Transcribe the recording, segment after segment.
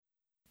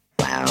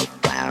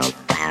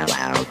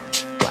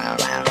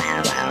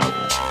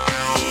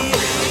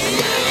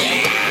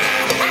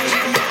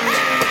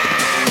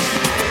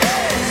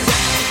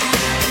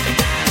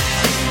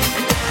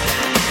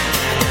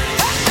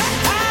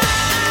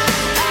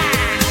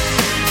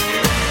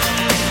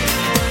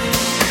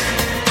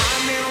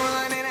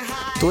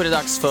Då är det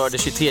dags för det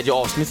 23:e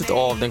avsnittet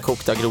av Den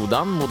kokta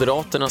grodan,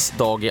 Moderaternas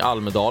dag i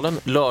Almedalen,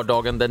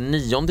 lördagen den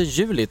 9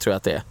 juli tror jag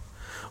att det är.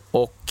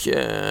 Och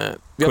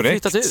vi har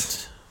flyttat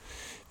ut.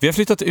 Vi har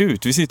flyttat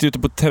ut, vi sitter ute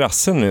på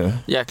terrassen nu.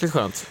 Jäkligt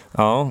skönt.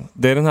 Ja,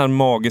 det är den här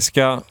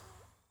magiska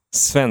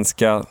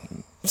svenska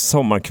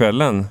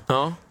sommarkvällen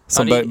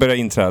som börjar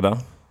inträda.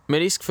 Med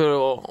risk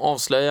för att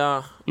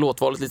avslöja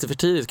låtvalet lite för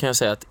tidigt kan jag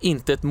säga att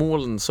inte ett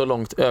moln så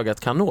långt ögat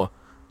kan nå.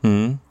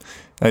 Mm.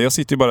 Jag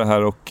sitter ju bara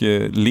här och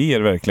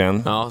ler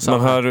verkligen. Ja,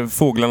 man hör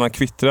fåglarna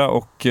kvittra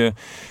och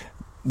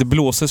det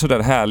blåser så där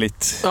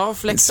härligt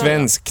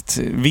svenskt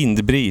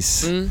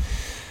vindbris. Mm.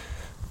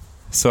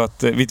 Så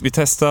att vi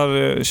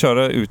testar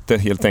köra ute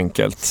helt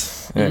enkelt.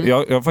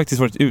 Jag har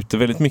faktiskt varit ute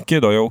väldigt mycket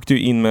idag. Jag åkte ju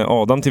in med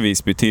Adam till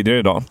Visby tidigare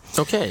idag.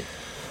 Okej.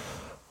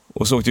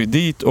 Och så åkte vi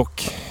dit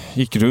och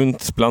gick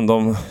runt bland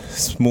de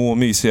små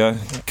mysiga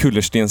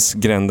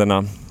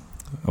kullerstensgränderna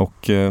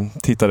och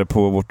tittade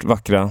på vårt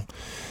vackra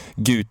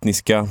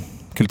gutniska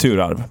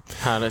kulturarv.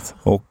 Härligt.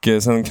 Och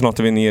sen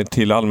knatade vi ner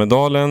till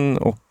Almedalen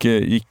och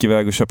gick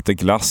iväg och köpte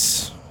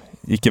glass.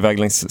 Gick iväg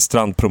längs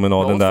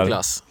strandpromenaden där.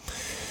 Glass?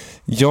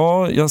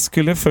 Ja, jag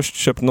skulle först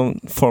köpa någon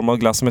form av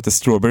glass som heter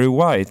Strawberry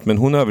White, men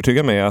hon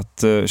övertygade mig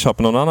att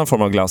köpa någon annan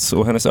form av glass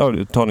och hennes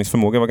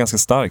övertalningsförmåga var ganska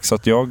stark så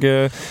att jag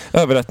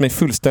överlät mig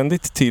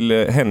fullständigt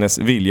till hennes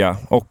vilja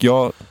och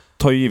jag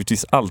tar ju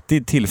givetvis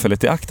alltid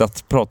tillfället i akt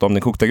att prata om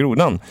den kokta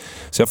grodan.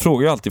 Så jag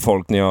frågar ju alltid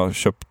folk när jag har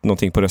köpt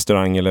någonting på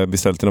restaurang eller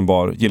beställt till någon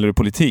bar, gillar du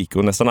politik?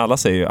 Och nästan alla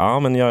säger, ja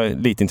men jag är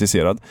lite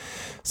intresserad.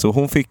 Så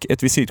hon fick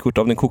ett visitkort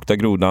av den kokta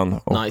grodan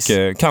och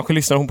nice. Kanske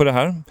lyssnar hon på det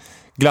här.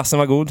 Glassen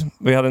var god,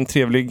 vi hade en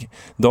trevlig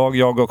dag,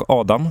 jag och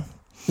Adam.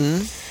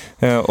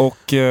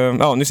 Och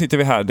nu sitter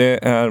vi här, det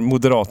är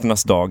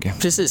Moderaternas dag.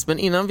 Precis, men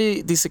innan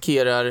vi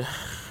dissekerar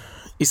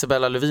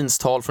Isabella Lövins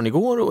tal från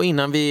igår och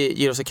innan vi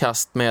ger oss i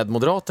kast med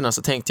Moderaterna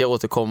så tänkte jag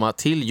återkomma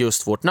till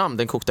just vårt namn,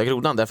 Den kokta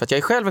grodan, därför att jag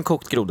är själv en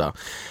kokt groda.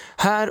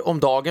 Här om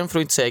dagen, för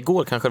att inte säga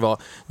igår kanske det var,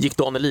 gick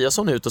Dan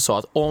Eliasson ut och sa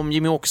att om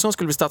Jimmy Åkesson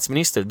skulle bli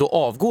statsminister, då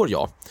avgår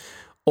jag.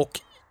 Och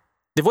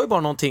det var ju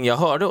bara någonting jag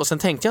hörde och sen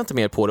tänkte jag inte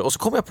mer på det och så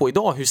kom jag på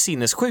idag hur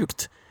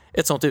sinnessjukt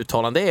ett sånt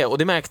uttalande är och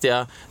det märkte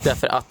jag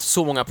därför att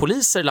så många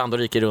poliser land och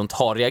rike runt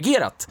har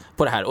reagerat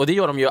på det här och det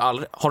gör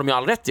har de ju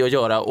all rätt i att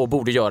göra och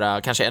borde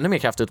göra kanske ännu mer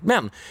kraftigt,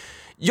 men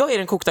jag är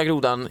den kokta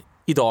grodan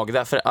idag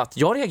därför att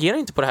jag reagerar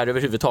inte på det här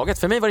överhuvudtaget.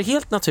 För mig var det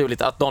helt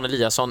naturligt att Dan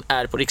Eliasson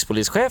är på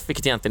rikspolischef,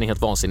 vilket egentligen är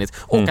helt vansinnigt,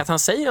 och att han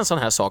säger en sån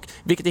här sak,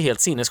 vilket är helt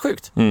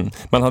sinnessjukt.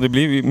 Man hade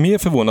blivit mer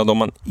förvånad om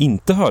man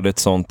inte hörde ett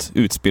sånt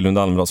utspel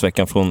under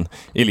Almedalsveckan från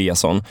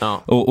Eliasson.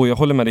 Ja. Och jag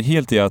håller med dig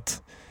helt i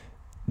att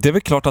det är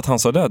väl klart att han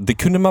sa det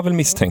kunde man väl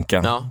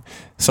misstänka. Ja.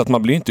 Så att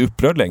man blir inte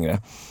upprörd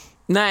längre.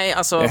 Nej,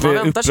 alltså man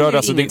väntar sig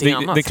alltså, ingenting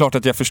annat. Det är klart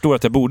att jag förstår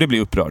att jag borde bli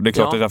upprörd. Det är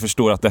klart att jag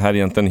förstår att det här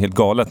egentligen är helt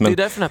galet. Men det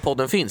är därför den här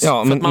podden finns.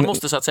 Ja, för att man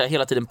måste så att säga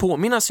hela tiden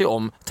påminna sig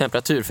om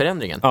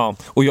temperaturförändringen. Ja,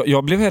 och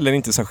jag blev heller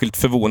inte särskilt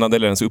förvånad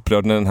eller ens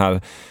upprörd när den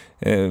här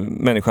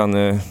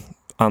människan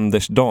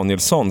Anders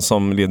Danielsson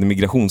som leder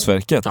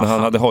Migrationsverket, när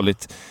han hade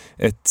hållit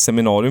ett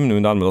seminarium nu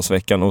under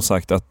Almedalsveckan och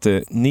sagt att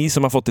ni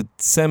som har fått det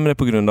sämre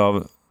på grund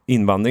av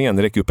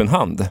invandringen, räcker upp en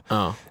hand.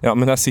 Ja,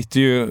 men här sitter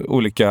ju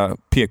olika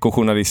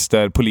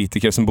PK-journalister,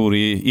 politiker som bor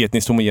i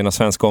etniskt homogena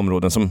svenska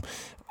områden som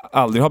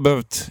aldrig har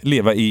behövt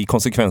leva i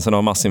konsekvenserna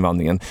av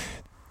massinvandringen.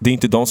 Det är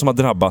inte de som har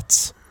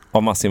drabbats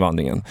av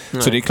massinvandringen.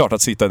 Nej. Så det är klart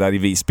att sitta där i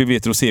Visby vid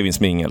ett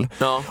rosévinsmingel.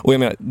 Ja. Och jag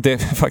menar, det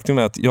faktum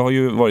är att jag har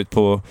ju varit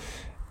på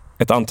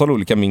ett antal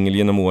olika mingel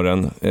genom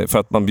åren för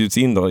att man bjuds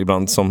in då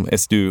ibland som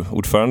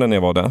SDU-ordförande när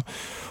jag var där.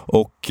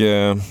 Och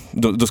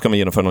då ska man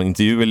genomföra någon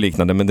intervju eller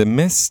liknande, men det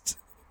mest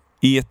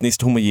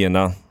etniskt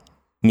homogena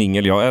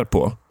mingel jag är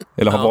på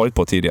eller har varit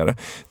på tidigare.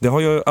 Det har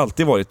ju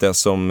alltid varit det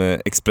som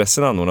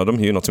Expressen anordnar. De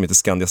har ju något som heter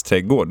Skandias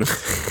trädgård.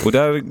 Och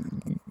där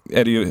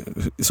är det ju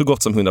så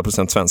gott som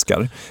 100%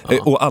 svenskar.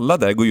 Och alla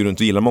där går ju runt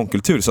och gillar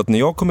mångkultur. Så att när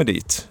jag kommer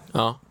dit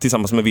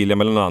tillsammans med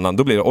William eller någon annan,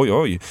 då blir det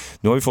oj,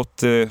 nu har vi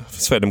fått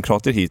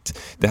Sverigedemokrater hit.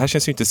 Det här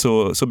känns ju inte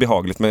så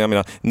behagligt, men jag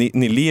menar,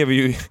 ni lever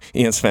ju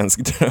i en svensk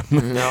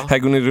dröm. Här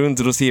går ni runt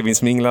och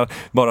rosévinsminglar,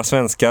 bara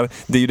svenskar.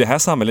 Det är ju det här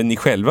samhället ni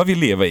själva vill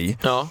leva i.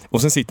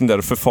 Och sen sitter ni där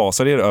och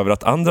förfasar er över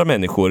att andra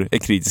människor är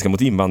kritiska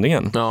mot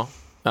invandringen.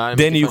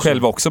 Det är ni ju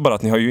själva också, bara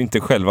att ni har ju inte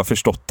själva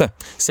förstått det.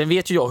 Sen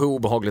vet ju jag hur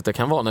obehagligt det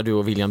kan vara när du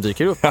och William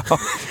dyker upp.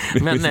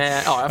 Men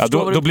jag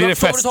förstår då blir det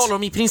fest. Vad du talar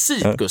om i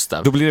princip,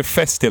 Gustav. Då blir det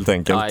fest helt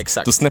enkelt. Ja,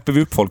 exakt. Då snäpper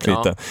vi upp folk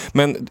lite.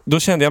 Men då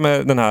kände jag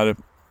med den här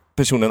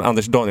personen,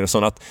 Anders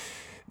Danielsson, att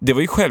det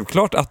var ju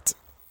självklart att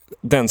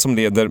den som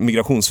leder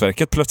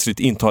Migrationsverket plötsligt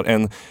intar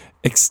en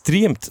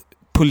extremt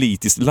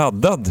politiskt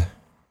laddad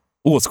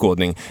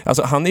åskådning.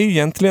 Alltså han är ju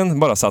egentligen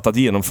bara satt att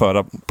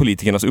genomföra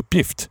politikernas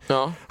uppgift.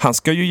 Han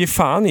ska ju ge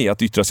fan i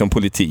att yttra sig om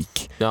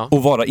politik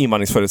och vara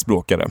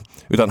invandringsförespråkare.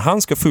 Utan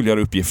han ska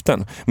fullgöra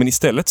uppgiften. Men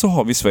istället så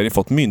har vi i Sverige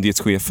fått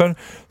myndighetschefer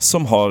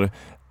som har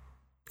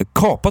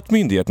kapat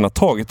myndigheterna,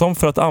 tagit dem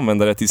för att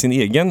använda det till sin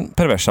egen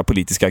perversa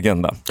politiska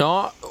agenda.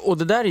 Ja, och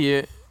det där är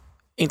ju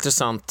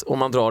intressant om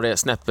man drar det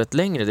snäppet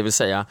längre, det vill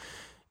säga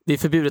det är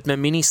förbjudet med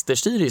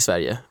ministerstyre i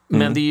Sverige.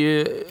 Men det är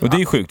ju... Och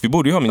det är sjukt, vi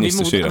borde ju ha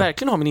ministerstyre. Vi borde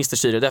verkligen ha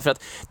ministerstyre, därför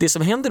att det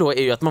som händer då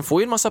är ju att man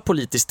får ju en massa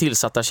politiskt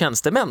tillsatta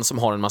tjänstemän som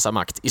har en massa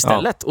makt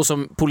istället och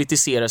som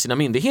politiserar sina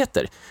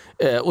myndigheter.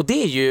 Och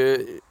det är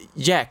ju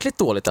jäkligt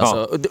dåligt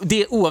alltså.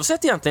 Det,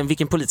 oavsett egentligen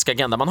vilken politisk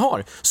agenda man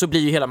har, så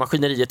blir ju hela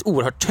maskineriet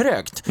oerhört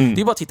trögt. Det är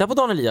ju bara att titta på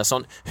Dan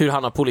Eliasson, hur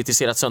han har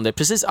politiserat sönder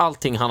precis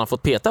allting han har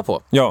fått peta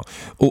på. Ja,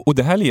 och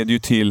det här leder ju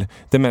till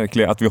det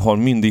märkliga att vi har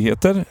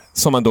myndigheter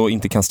som man då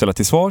inte kan ställa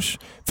till svars,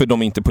 för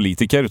de är inte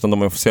politiker utan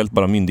de är officiellt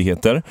bara myndigheter.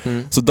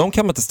 Så de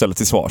kan man inte ställa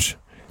till svars.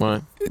 Nej.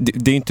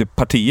 Det är inte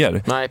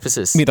partier. Nej,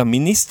 precis. Medan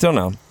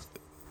ministrarna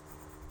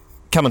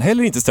kan man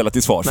heller inte ställa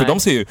till svars. För de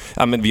säger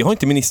ju, men vi har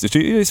inte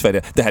ministerstyre i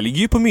Sverige. Det här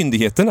ligger ju på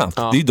myndigheterna.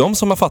 Ja. Det är ju de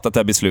som har fattat det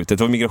här beslutet.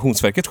 Det var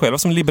Migrationsverket själva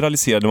som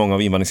liberaliserade många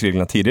av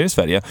invandringsreglerna tidigare i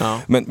Sverige. Ja.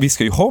 Men vi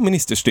ska ju ha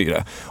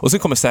ministerstyre. Och så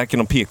kommer säkert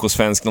någon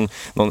PK-svensk,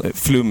 någon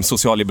flum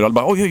socialliberal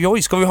bara,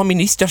 oj, ska vi ha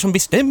ministrar som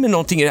bestämmer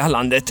någonting i det här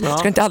landet? Ja.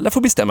 Ska inte alla få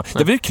bestämma? Det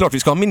är väl klart vi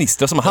ska ha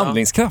ministrar som har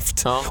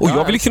handlingskraft. Ja. Och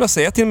jag vill kunna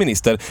säga till en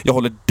minister, jag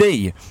håller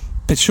dig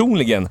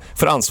personligen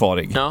för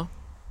ansvarig. Ja,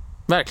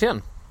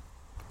 verkligen.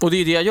 Och det är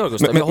ju det jag gör,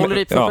 Gustav. Jag håller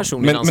dig för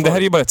personligen ansvarig. Men det här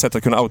är ju bara ett sätt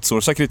att kunna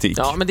outsourca kritik.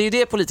 Ja, men det är ju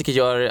det politiker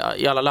gör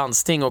i alla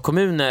landsting och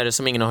kommuner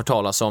som ingen har hört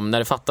talas om. När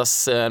det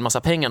fattas en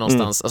massa pengar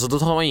någonstans. Alltså då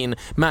tar man in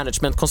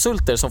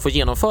managementkonsulter som får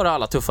genomföra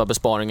alla tuffa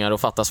besparingar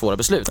och fatta svåra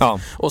beslut. Ja.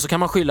 Och så kan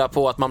man skylla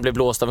på att man blev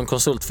blåst av en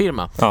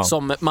konsultfirma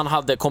som man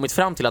hade kommit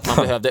fram till att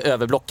man behövde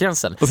över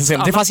blockgränsen. Och så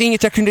säger det fanns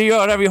inget jag kunde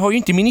göra, vi har ju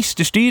inte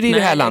ministerstyre i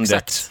det här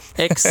landet.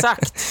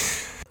 Exakt.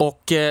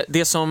 Och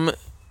det som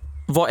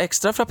var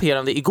extra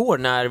frapperande igår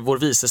när vår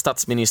vice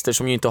statsminister,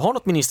 som ju inte har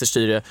något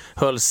ministerstyre,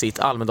 höll sitt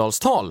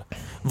Almedalstal,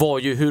 var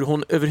ju hur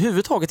hon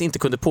överhuvudtaget inte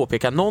kunde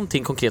påpeka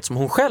någonting konkret som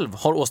hon själv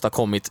har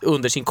åstadkommit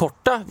under sin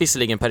korta,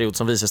 visserligen period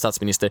som vice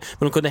statsminister,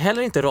 men hon kunde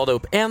heller inte rada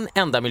upp en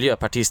enda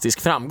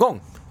miljöpartistisk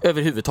framgång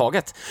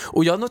överhuvudtaget.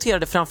 Och jag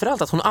noterade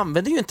framförallt att hon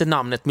använde ju inte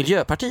namnet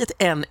Miljöpartiet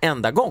en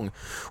enda gång.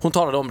 Hon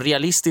talade om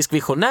realistisk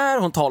visionär,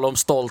 hon talade om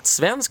stolt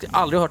svensk.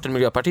 Aldrig hört en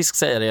miljöpartist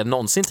säga det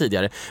någonsin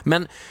tidigare.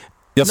 Men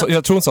jag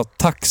tror hon sa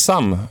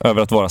tacksam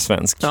över att vara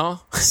svensk. Ja.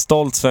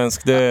 Stolt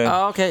svensk.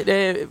 Ja,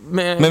 okej.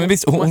 Men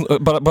visst,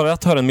 bara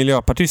att höra en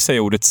miljöpartist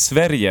säga ordet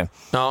Sverige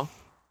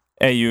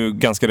är ju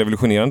ganska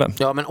revolutionerande.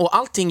 Ja, men och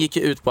allting gick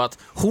ju ut på att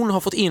hon har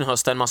fått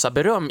inhösta en massa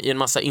beröm i en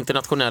massa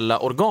internationella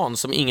organ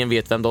som ingen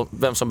vet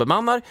vem som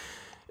bemannar.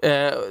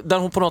 Där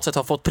hon på något sätt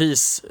har fått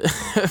pris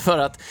för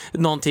att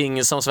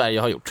någonting som Sverige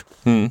har gjort.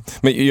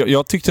 Men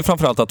jag tyckte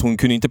framförallt att hon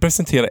kunde inte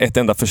presentera ett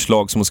enda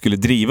förslag som hon skulle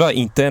driva,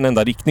 inte en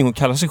enda riktning. Hon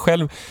kallar sig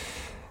själv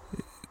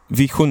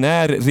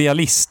visionär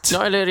realist.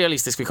 Ja, eller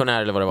realistisk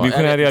visionär eller vad det var.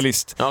 Visionär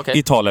realist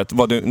i talet,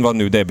 vad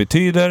nu det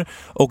betyder.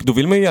 Och då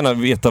vill man ju gärna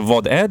veta,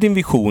 vad är din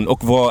vision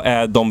och vad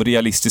är de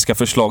realistiska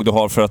förslag du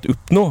har för att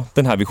uppnå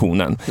den här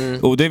visionen.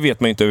 Och det vet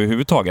man inte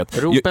överhuvudtaget.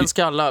 Ropen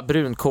skalla,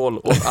 brunkål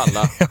och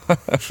alla.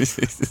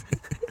 Precis.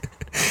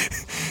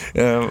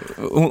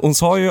 Hon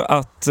sa ju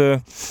att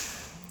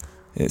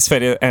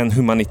Sverige är en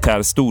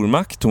humanitär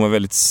stormakt. Hon var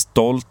väldigt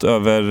stolt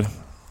över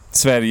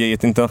Sverige i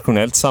ett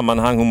internationellt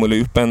sammanhang. Hon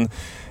målade upp en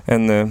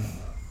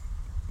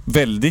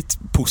väldigt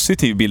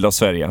positiv bild av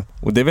Sverige.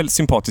 Och det är väl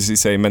sympatiskt i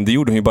sig, men det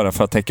gjorde hon ju bara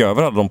för att täcka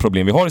över alla de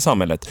problem vi har i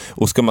samhället.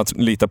 Och ska man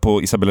lita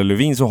på Isabella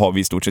Lövin så har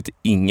vi i stort sett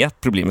inga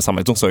problem i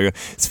samhället. Hon sa ju,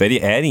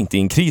 Sverige är inte i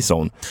en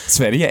kriszon.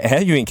 Sverige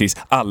är ju i en kris.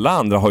 Alla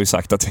andra har ju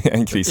sagt att det är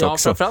en kris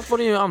också. Ja, framförallt var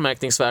det ju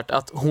anmärkningsvärt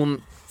att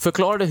hon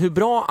förklarade hur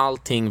bra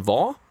allting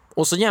var.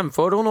 Och så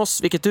jämförde hon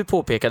oss, vilket du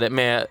påpekade,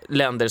 med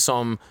länder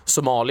som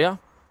Somalia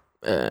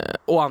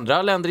och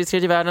andra länder i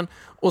tredje världen.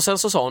 Och sen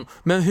så sa hon,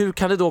 men hur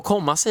kan det då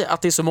komma sig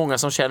att det är så många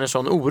som känner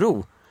sån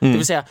oro? Det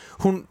vill säga,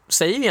 hon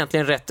säger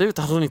egentligen rätt ut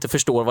att hon inte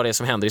förstår vad det är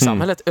som händer i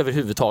samhället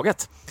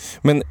överhuvudtaget.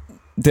 Men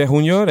det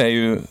hon gör är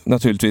ju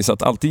naturligtvis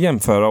att alltid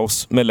jämföra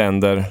oss med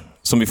länder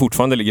som vi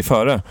fortfarande ligger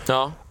före.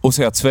 Ja. Och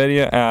säga att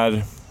Sverige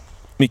är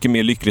mycket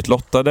mer lyckligt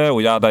lottade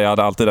och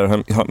jada, allt det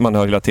där man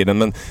hör hela tiden.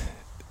 Men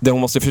det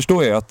hon måste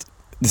förstå är att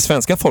det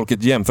svenska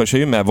folket jämför sig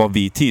ju med vad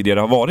vi tidigare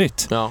har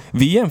varit. Ja.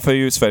 Vi jämför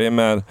ju Sverige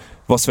med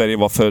vad Sverige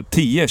var för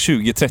 10,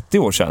 20, 30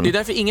 år sedan. Det är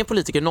därför ingen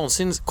politiker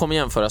någonsin kommer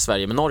jämföra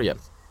Sverige med Norge.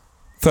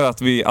 För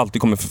att vi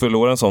alltid kommer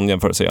förlora en sån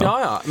jämförelse.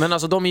 Ja, men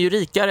alltså de är ju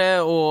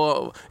rikare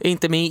och är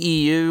inte med i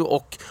EU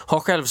och har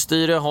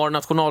självstyre, har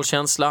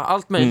nationalkänsla,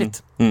 allt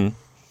möjligt.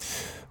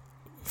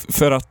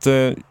 För att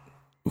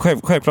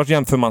självklart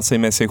jämför man sig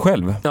med sig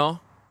själv. Ja,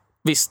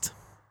 visst.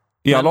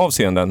 I alla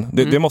avseenden.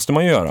 Det måste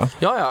man ju göra.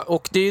 Ja,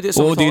 och det är det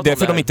som och det är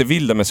därför de inte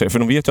vill det med sig. För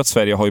de vet ju att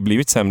Sverige har ju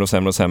blivit sämre och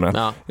sämre och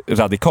sämre.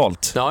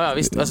 Radikalt. Ja,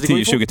 visst. Alltså,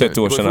 10, 20, 30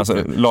 år sedan. Alltså,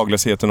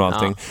 laglösheten och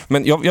allting.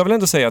 Men jag vill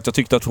ändå säga att jag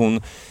tyckte att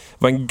hon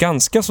var en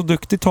ganska så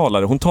duktig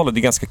talare. Hon talade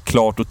ganska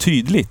klart och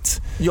tydligt.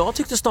 Jag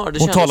tyckte snarare det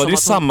hon talade ju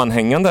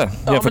sammanhängande.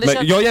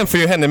 Jag jämför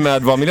ju henne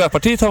med vad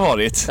Miljöpartiet har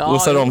varit.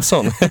 Åsa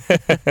Romson. Ja,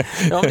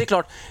 men det är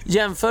klart.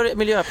 Jämför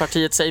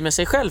Miljöpartiet sig med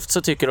sig självt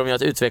så tycker de ju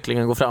att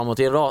utvecklingen går framåt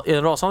i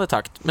en rasande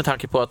takt med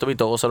tanke på att de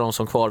inte har Åsa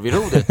Romson kvar vid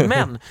rodret.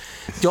 Men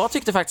jag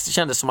tyckte faktiskt det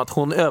kändes som att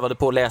hon övade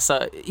på att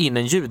läsa in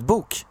en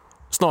ljudbok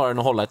snarare än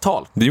att hålla ett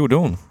tal. Det gjorde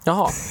hon.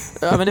 Jaha,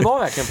 ja, men det var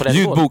verkligen på den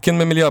nivån. Ljudboken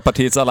med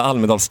Miljöpartiets alla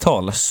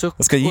Almedalstal.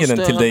 Jag ska ge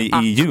den till dig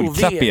i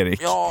julklapp,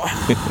 Erik. Ja,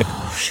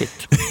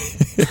 shit.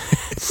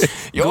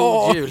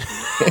 Ja. God jul.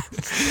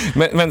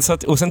 Men så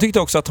att, och sen tyckte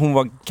jag också att hon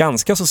var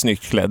ganska så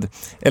snyggt klädd.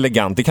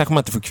 Elegant, det kanske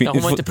man inte får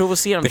hon var inte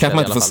provocerande. Det kanske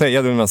man inte får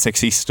säga, det är man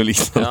sexist och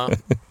liknande.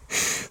 Ja.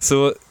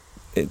 Så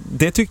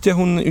det tyckte jag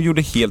hon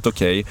gjorde helt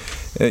okej.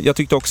 Jag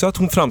tyckte också att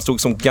hon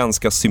framstod som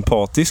ganska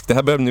sympatisk. Det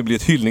här behöver nu bli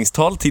ett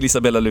hyllningstal till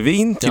Isabella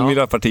Lövin, till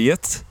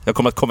Miljöpartiet. Jag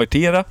kommer att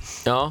konvertera.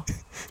 Ja,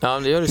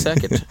 det gör du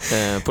säkert.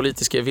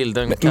 Politiska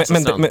vilden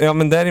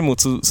men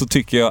däremot så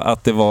tycker jag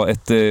att det var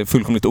ett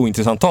fullkomligt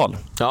ointressant tal.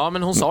 Ja,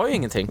 men hon sa ju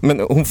ingenting. Men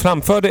hon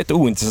framförde ett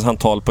ointressant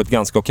tal på ett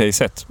ganska okej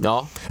sätt.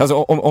 Ja. Alltså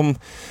om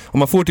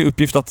man får till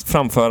uppgift att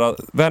framföra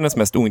världens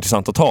mest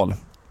ointressanta tal,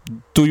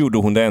 då gjorde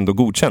hon det ändå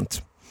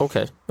godkänt.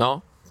 Okej,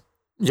 ja.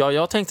 Ja,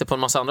 jag tänkte på en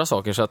massa andra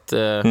saker så att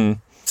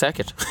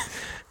säkert.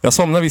 Jag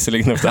somnade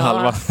visserligen efter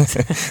halva.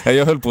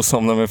 Jag höll på att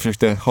somna men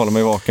försökte hålla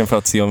mig vaken för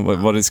att se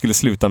vad det skulle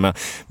sluta med.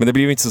 Men det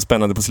blev inte så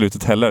spännande på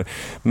slutet heller.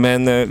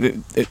 Men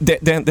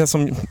det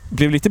som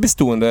blev lite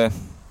bestående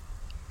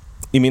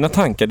i mina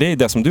tankar, det är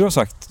det som du har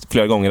sagt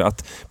flera gånger,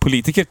 att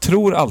politiker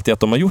tror alltid att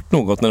de har gjort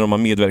något när de har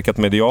medverkat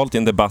medialt i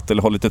en debatt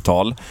eller hållit ett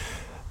tal.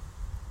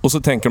 Och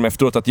så tänker de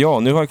efteråt att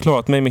nu har jag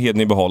klarat mig med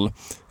heden i behåll.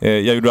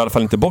 Jag gjorde i alla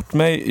fall inte bort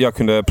mig. Jag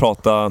kunde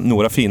prata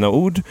några fina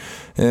ord.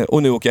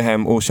 Och nu åker jag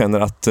hem och känner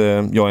att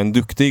jag är en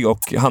duktig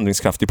och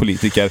handlingskraftig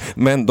politiker.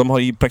 Men de har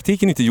i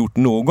praktiken inte gjort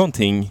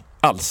någonting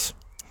alls.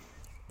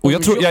 Och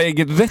jag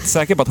är rätt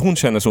säker på att hon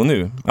känner så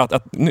nu.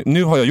 Att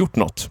nu har jag gjort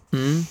något.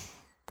 Mm.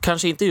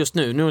 Kanske inte just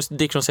nu. Nu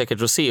dricker hon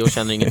säkert rosé och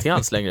känner ingenting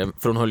alls längre.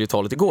 För hon höll ju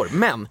talet igår.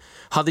 Men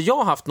hade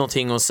jag haft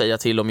någonting att säga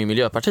till om i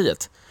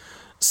Miljöpartiet,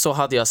 så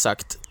hade jag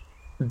sagt: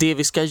 det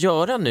vi ska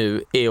göra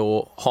nu är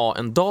att ha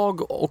en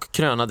dag och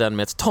kröna den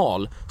med ett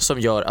tal som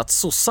gör att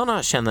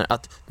sossarna känner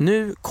att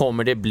nu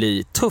kommer det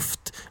bli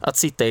tufft att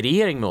sitta i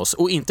regering med oss.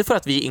 Och inte för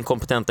att vi är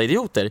inkompetenta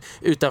idioter,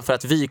 utan för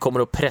att vi kommer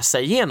att pressa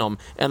igenom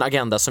en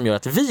agenda som gör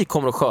att vi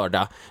kommer att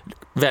skörda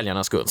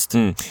väljarnas gunst.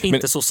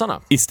 Inte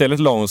sossarna. Istället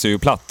la hon sig ju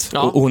platt.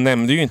 Ja. Och hon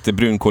nämnde ju inte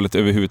brunkolet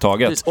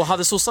överhuvudtaget. Precis. Och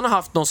hade sossarna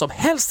haft någon som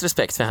helst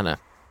respekt för henne,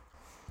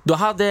 då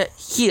hade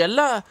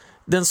hela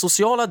den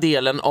sociala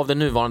delen av den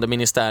nuvarande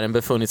ministären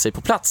befunnit sig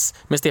på plats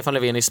med Stefan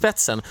Löfven i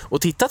spetsen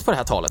och tittat på det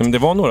här talet. Men det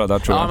var några där,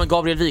 tror jag. Ja, men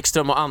Gabriel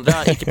Wikström och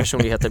andra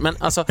icke-personligheter. Men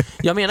alltså,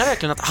 jag menar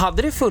verkligen att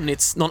hade det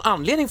funnits någon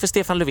anledning för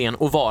Stefan Löfven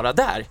att vara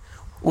där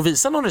och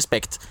visa någon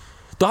respekt,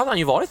 då hade han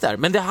ju varit där.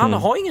 Men han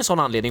har ingen sån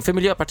anledning, för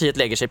Miljöpartiet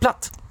lägger sig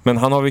platt. Men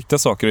han har viktiga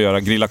saker att göra.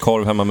 Grilla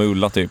korv hemma med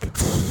Ulla, typ.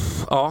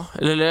 Ja,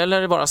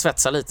 eller bara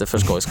svetsa lite för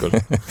skojs skull.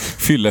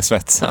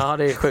 Fyllesvetsa. Ja,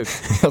 det är sjukt.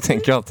 Jag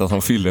tänker alltid att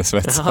han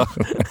fyllesvetsar.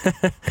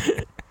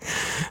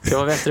 Det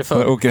var bättre för.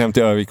 Man åker hem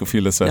till Övik och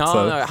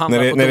fyllesvetsar.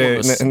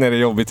 När det är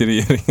jobbigt i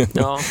regeringen.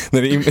 Ja.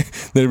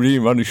 när det blir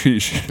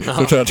invandringskris.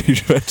 Då tar jag till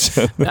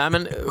svetsen. Nej,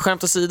 men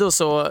skämt åsido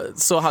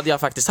så hade jag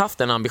faktiskt haft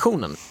den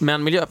ambitionen.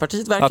 Men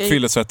Miljöpartiet verkar... Att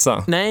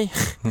fyllesvetsa? Nej,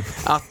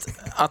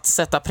 att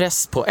sätta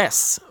press på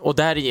S och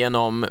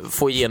därigenom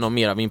få igenom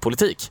mer av min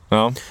politik.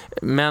 Ja.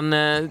 Men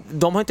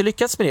de har inte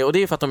lyckats med det, och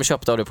det är för att de är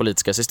köpta av det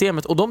politiska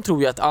systemet, och de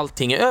tror ju att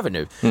allting är över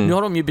nu. Nu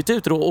har de ju bytt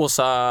ut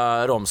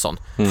Åsa Romson.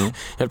 Jag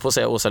höll på att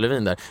säga Åsa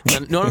Lövin där.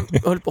 Men nu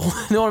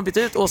har de bytt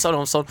ut Åsa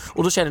Romson,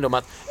 och då känner de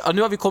att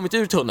nu har vi kommit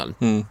ur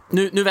tunneln.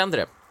 Nu vänder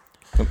det.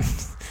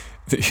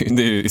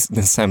 Det är ju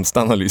den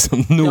sämsta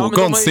analysen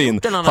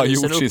någonsin har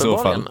gjorts i så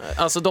fall.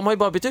 Alltså, de har ju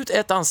bara bytt ut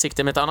ett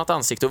ansikte med ett annat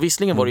ansikte, och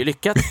visserligen var det ju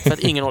lyckat för att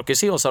ingen orkar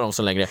se Åsa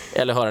Romson längre,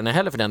 eller höra henne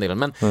heller för den delen.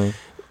 Men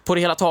på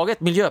det hela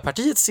taget,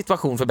 Miljöpartiets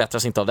situation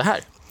förbättras inte av det här.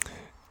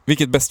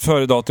 Vilket bäst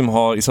före datum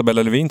har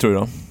Isabella Lövin, tror du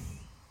då?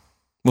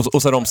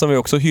 Åsa Romson var ju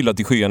också hyllad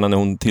i skyarna när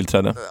hon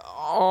tillträdde.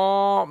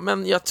 Ja,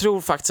 men jag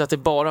tror faktiskt att det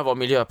bara var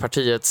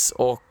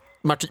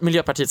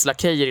Miljöpartiets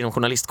lakejer inom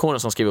journalistkåren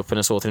som skrev upp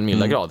henne så till en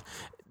milda grad.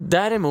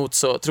 Däremot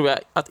så tror jag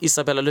att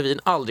Isabella Lövin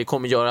aldrig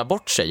kommer göra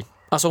bort sig.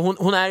 Alltså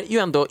hon är ju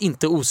ändå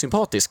inte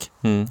osympatisk.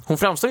 Hon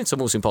framstår inte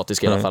som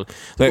osympatisk i alla fall.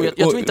 Nej, och jag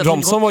tror inte att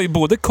Romson var ju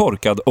både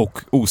korkad och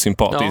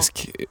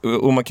osympatisk. Ja.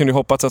 Och man kunde ju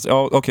hoppas att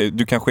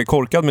du kanske är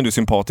korkad men du är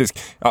sympatisk.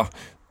 Ja.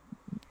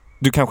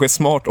 Du kanske är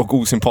smart och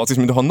osympatisk,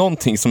 men du har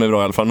någonting som är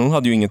bra i alla fall. Hon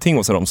hade ju ingenting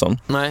hos Romson.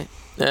 Nej,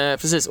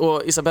 precis.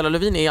 Och Isabella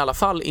Lövin är i alla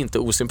fall inte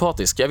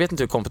osympatisk. Jag vet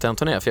inte hur kompetent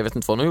hon är, för jag vet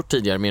inte vad hon har gjort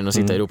tidigare mer än att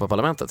sitta i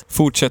Europaparlamentet.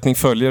 Fortsättning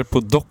följer på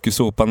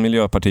dokusåpan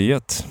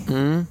Miljöpartiet.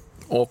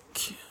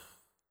 Och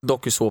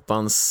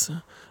dokusåpans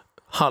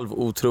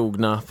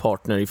halvotrogna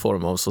partner i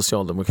form av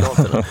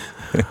Socialdemokraterna.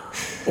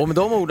 Och med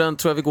de orden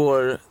tror jag vi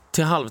går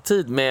till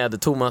halvtid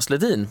med Thomas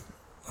Ledin.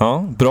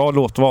 Ja, bra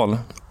låtval.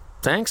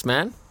 Thanks,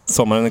 man.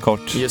 Sommaren är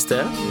kort. Just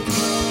det.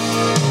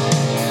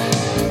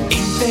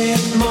 Inte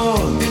ett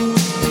mål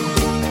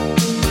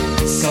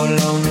så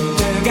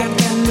långt ögat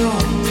kan nå.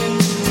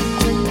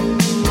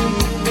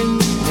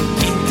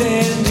 Inte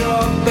en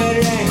droppe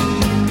regn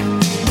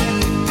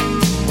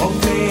och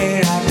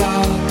flera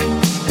dagar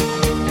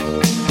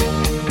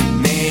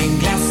med en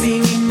glass i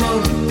min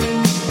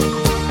mun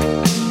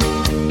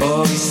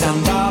och i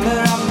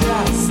sandaler av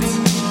plast.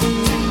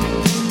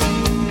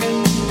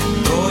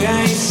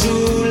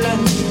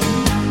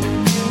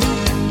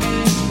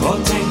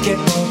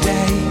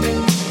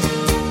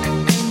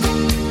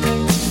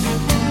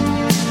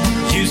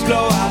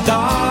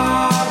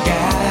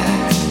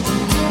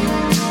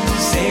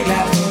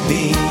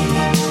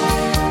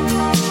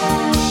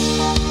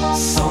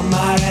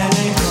 Sommaren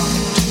är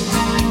kort,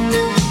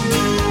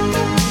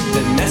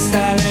 det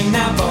mesta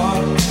regnar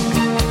bort.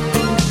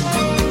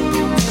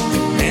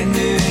 Men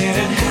nu är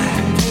den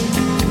här,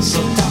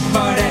 så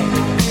tappar dig.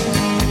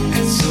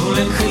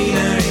 Solen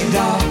skiner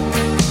idag,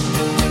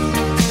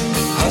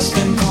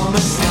 hösten kommer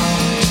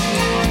snart.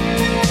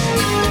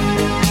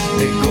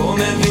 Det går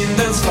med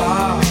vindens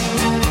fart.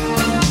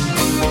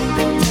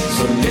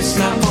 Så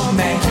lyssna på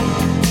mig,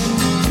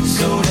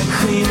 solen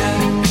skiner,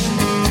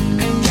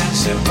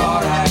 kanske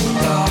bara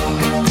idag.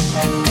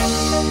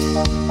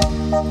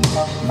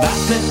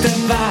 Vattnet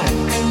är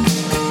varmt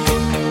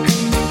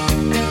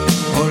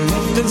och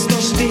luften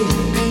står still.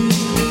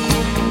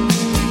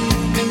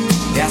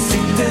 Jag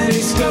sitter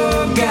i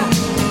skuggan,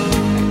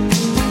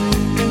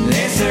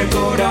 läser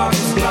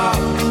gårdagens blad.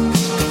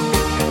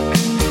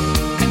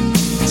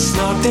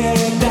 Snart är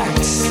det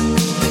dags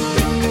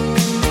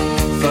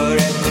för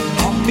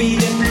ett hopp i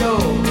det blå.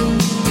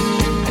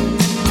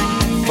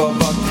 Få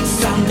bort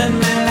sanden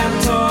mellan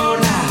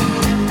tårna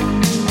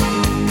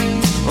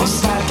och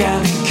sparka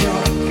din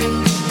kropp.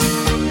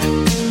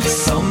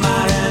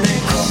 Sommaren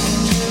är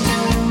kort,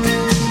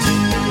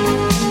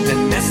 det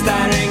mesta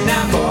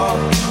regnar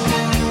bort.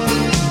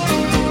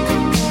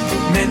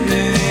 Men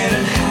nu är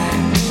den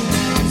här,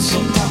 så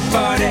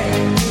tappar dig.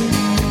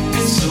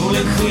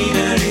 Solen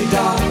skiner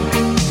idag,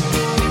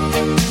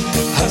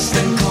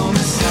 hösten kommer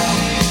snart.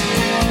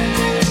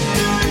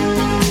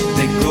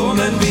 Det går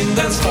med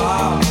vindens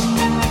fart.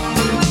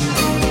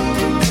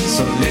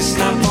 Så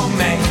lyssna på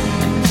mig,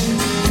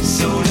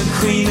 solen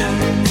skiner,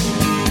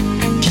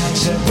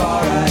 kanske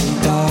bara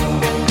idag.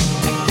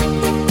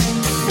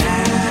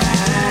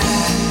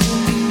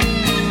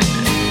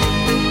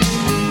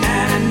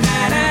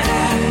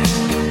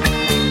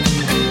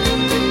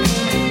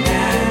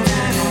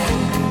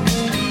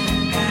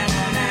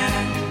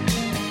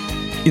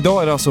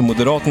 Idag är det alltså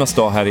Moderaternas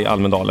dag här i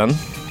Almedalen.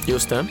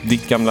 Just det.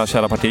 Ditt gamla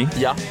kära parti.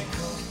 Ja.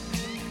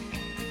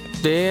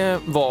 Det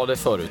var det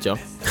förut, ja.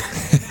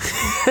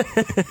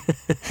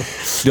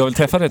 Du har väl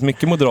träffat rätt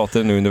mycket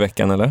moderater nu under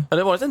veckan, eller? Ja,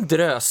 det har varit en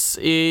drös.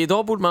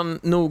 Idag borde man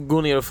nog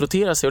gå ner och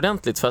frottera sig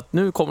ordentligt, för att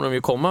nu kommer de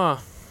ju komma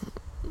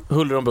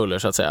huller om buller,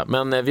 så att säga.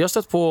 Men vi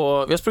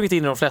har sprungit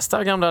in i de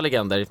flesta gamla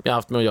legender jag har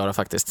haft med att göra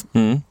faktiskt.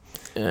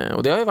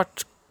 Och det har ju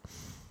varit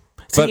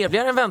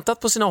trevligare än väntat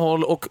på sina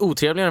håll och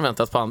otrevligare än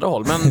väntat på andra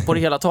håll. Men på det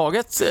hela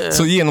taget...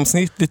 Så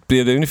genomsnittligt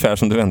blev det ungefär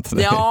som du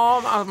väntade?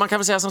 Ja, man kan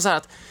väl säga som så här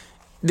att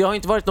det har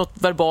inte varit något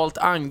verbalt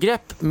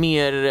angrepp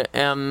mer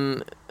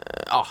än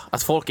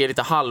att folk är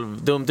lite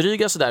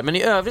halvdumdryga sådär. Men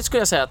i övrigt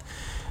skulle jag säga att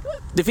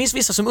det finns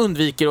vissa som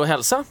undviker att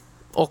hälsa.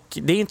 Och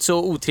det är inte så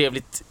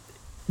otrevligt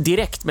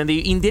direkt, men det är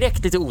ju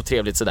indirekt lite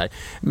otrevligt sådär.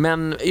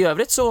 Men i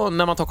övrigt så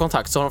när man tar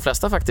kontakt så har de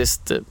flesta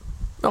faktiskt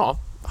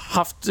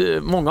haft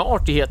många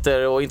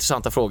artigheter och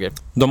intressanta frågor.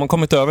 De har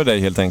kommit över dig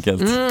helt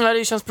enkelt.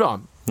 Det känns bra.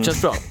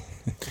 Känns bra.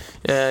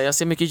 Jag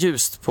ser mycket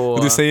ljust på...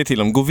 Och du säger till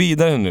dem, gå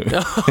vidare nu.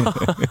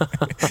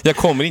 Jag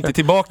kommer inte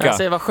tillbaka. Jag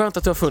säger, vad skönt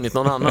att du har funnit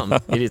någon annan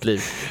i ditt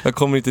liv. Jag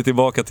kommer inte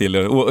tillbaka till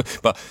er.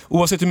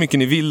 Oavsett hur mycket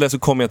ni vill det så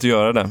kommer jag att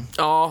göra det.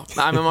 Ja,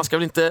 nej, men man ska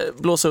väl inte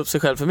blåsa upp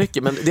sig själv för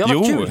mycket. Men det har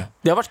varit kul.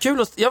 Det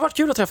har varit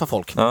kul att träffa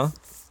folk. Ja.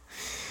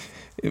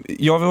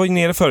 Jag var ju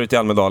nere förut i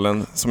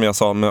Almedalen, som jag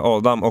sa, med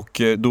Adam.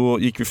 Och då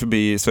gick vi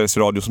förbi Sveriges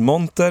Radios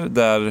monter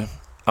där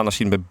Anna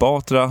Kinberg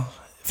Batra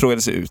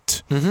frågade sig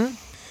ut.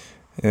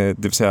 Det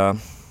vill säga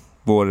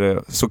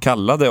vår så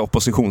kallade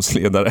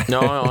oppositionsledare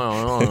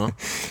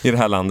i det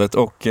här landet.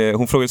 Och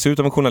hon frågade sig ut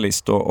av en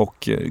journalist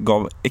och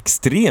gav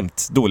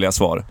extremt dåliga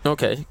svar.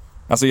 Okej.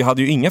 Alltså jag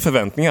hade ju inga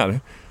förväntningar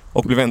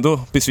och blev ändå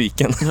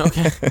besviken.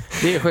 Okej,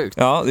 det är sjukt.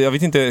 Ja, jag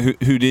vet inte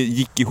hur det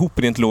gick ihop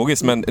rent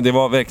logiskt, men det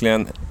var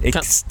verkligen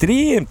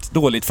extremt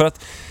dåligt. För att,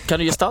 kan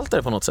du gestalta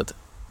det på något sätt?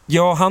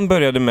 Ja, han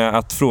började med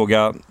att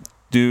fråga: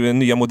 du,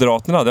 Nya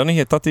Moderaterna, det har ni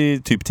hetat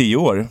i typ 10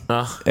 år.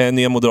 Ja. Är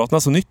Nya Moderaterna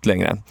så nytt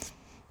längre?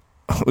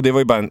 Och det var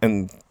ju bara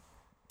en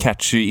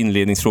catchy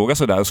inledningsfråga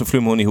sådär. Och så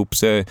flummade hon ihop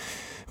sig.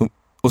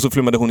 Och så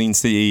flummade hon in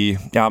sig i,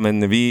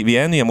 men vi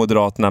är Nya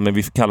Moderaterna, men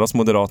vi kallar oss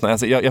Moderaterna.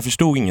 Alltså, jag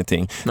förstod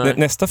ingenting.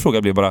 Nästa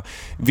fråga blev bara,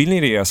 vill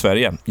ni regera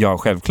Sverige? Ja,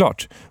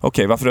 självklart.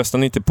 Okej, varför röstar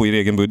ni inte på er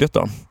egen budget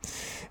då?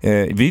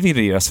 Vi vill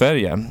regera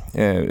Sverige.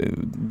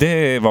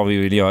 Det är vad vi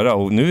vill göra.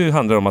 Och nu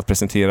handlar det om att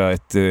presentera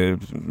ett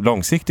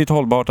långsiktigt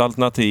hållbart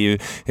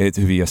alternativ.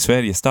 Hur vi gör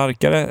Sverige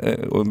starkare.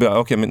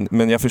 Okej,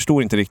 men jag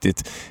förstår inte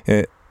riktigt.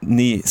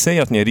 Ni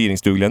säger att ni är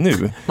regeringsdugliga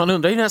nu. Man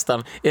undrar ju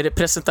nästan, är det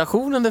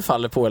presentationen det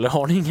faller på eller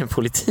har ni ingen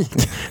politik?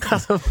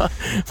 Alltså,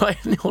 vad är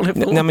det ni håller på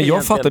med? Nej, men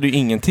jag fattade ju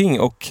ingenting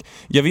och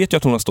jag vet ju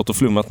att hon har stått och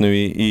flummat nu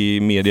i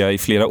media i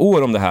flera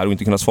år om det här och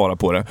inte kunnat svara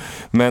på det.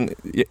 Men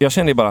jag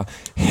kände bara,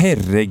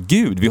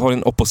 herregud, vi har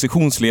en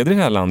oppositionsledare i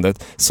det här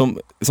landet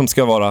som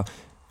ska vara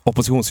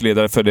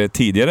oppositionsledare för det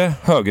tidigare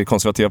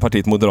högerkonservativa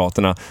partiet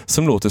Moderaterna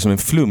som låter som en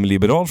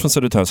flumliberal från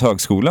Södertörns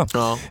högskola.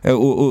 Ja.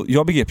 Och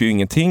jag begriper ju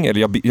ingenting,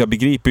 eller jag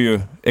begriper ju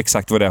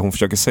exakt vad det är hon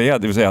försöker säga.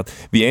 Det vill säga att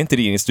vi är inte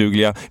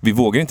regeringsdugliga, vi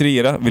vågar inte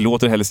regera, vi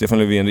låter heller Stefan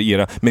Löfven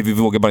regera, men vi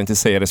vågar bara inte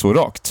säga det så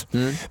rakt.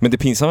 Men det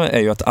pinsamma är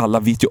ju att alla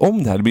vet ju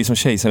om det här. Det blir som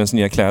kejsarens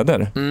nya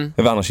kläder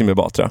över Anna Kinberg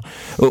Batra.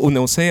 Och när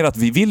hon säger att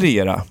vi vill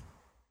regera,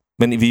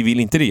 men vi vill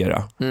inte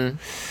regera.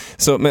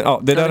 Så, men, ja,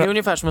 det är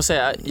ungefär som att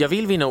säga, jag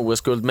vill vinna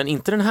OS-guld, men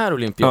inte den här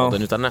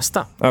olympiaden utan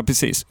nästa. Ja,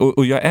 precis.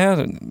 Och jag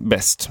är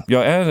bäst.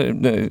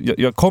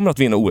 Jag kommer att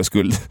vinna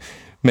OS-guld,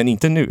 men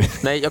inte nu.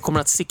 Nej, jag kommer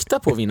att sikta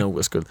på att vinna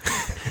OS-guld.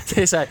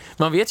 Det är så här,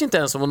 man vet ju inte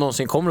ens om man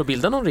någonsin kommer att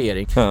bilda någon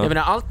regering. Jag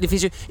menar,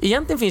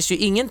 egentligen finns ju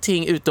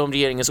ingenting utom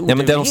regeringens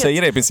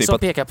oduglighet som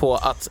pekar på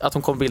att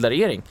hon kommer bilda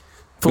regering.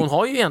 För hon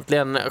har ju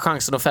egentligen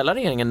chansen att fälla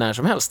regeringen när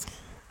som helst.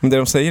 Men det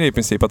de säger är i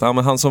princip att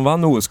han som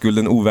vann OS-guld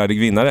är en ovärdig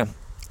vinnare.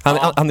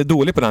 Han är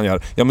dålig på det han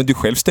gör. Ja, men du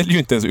själv ställer ju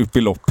inte ens upp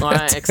i loppet.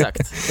 Nej,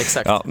 exakt.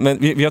 Ja, men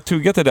vi har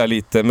tuggat det där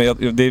lite,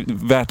 men det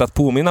är värt att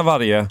påminna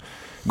varje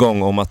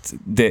gång om att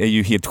det är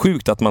ju helt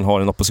sjukt att man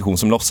har en opposition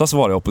som låtsas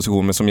vara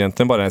opposition men som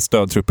egentligen bara är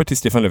stödtrupper till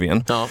Stefan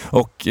Löfven. Ja.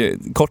 Och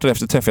kort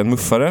därefter träffade jag en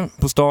muffare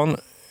på stan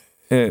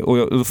och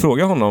då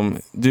frågade honom,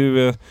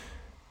 du,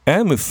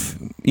 är MUF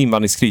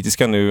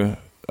invandringskritiska nu,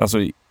 alltså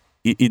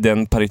i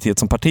den paritet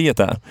som partiet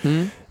är?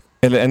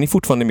 Eller är ni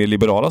fortfarande mer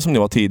liberala som ni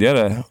var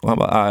tidigare? Och han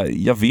bara,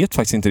 jag vet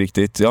faktiskt inte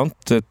riktigt. Jag har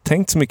inte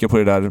tänkt så mycket på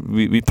det där.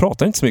 Vi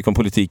pratar inte så mycket om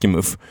politik i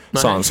MUF,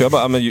 sa han. Så jag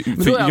bara, men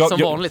då är allt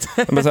som vanligt.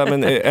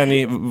 Men är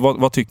ni,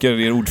 vad tycker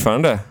er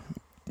ordförande?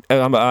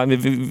 Han bara,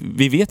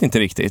 vi vet inte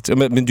riktigt.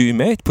 Men du är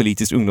med i ett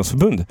politiskt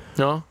ungdomsförbund.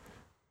 Ja.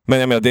 Men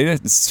jag menar, det är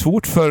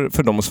svårt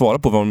för dem att svara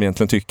på vad de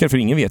egentligen tycker, för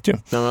ingen vet ju.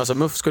 Ja, men alltså,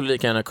 MUF skulle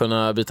lika gärna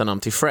kunna byta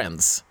namn till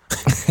Friends.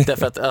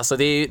 Därför att alltså,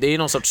 det är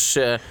någon sorts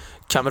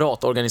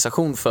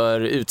kamratorganisation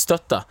för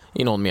utstötta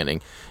i någon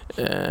mening.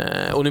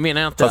 Och nu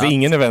menar jag inte att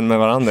ingen är vän med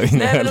varandra.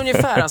 Nej, men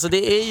ungefär. Alltså,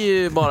 det är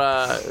ju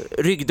bara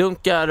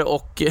ryggdunkar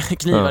och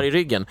knivar i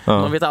ryggen.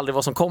 Man vet aldrig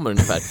vad som kommer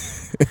ungefär.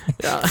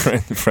 Ja.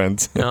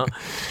 Friends. Ja.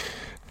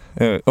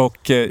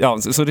 Och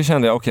ja, så det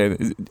kände jag, okej.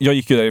 Jag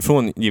gick ju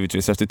därifrån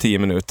givetvis efter 10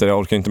 minuter. Jag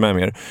orkade inte med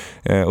mer.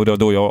 Och det var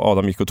då jag och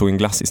Adam gick och tog en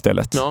glass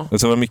istället. Ja. Så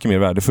det var mycket mer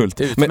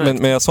värdefullt.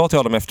 Men jag sa till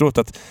Adam efteråt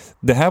att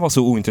det här var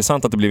så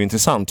ointressant att det blev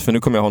intressant. För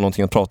nu kommer jag ha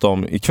någonting att prata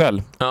om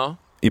ikväll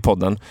i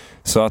podden.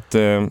 Så att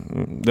det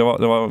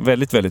var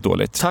väldigt, väldigt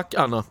dåligt. Tack,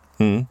 Anna.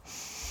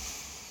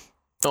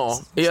 Ja,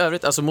 i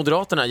övrigt, alltså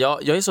Moderaterna,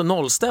 jag är så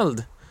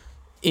nollställd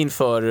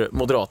inför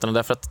Moderaterna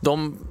därför att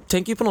de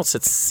tänker ju på något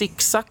sätt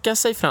zigzacka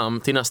sig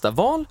fram till nästa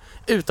val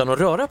utan att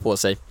röra på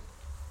sig.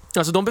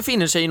 Alltså de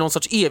befinner sig i någon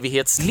sorts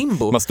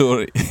evighetslimbo. Man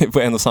står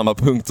på en och samma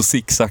punkt och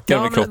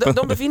zigzackar med kroppen.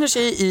 De befinner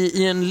sig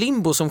i en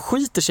limbo som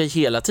skiter sig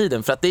hela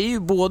tiden. För att det är ju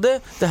både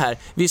det här,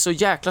 vi är så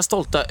jäkla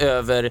stolta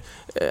över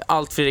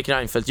allt Fredrik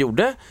Reinfeldt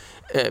gjorde.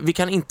 Vi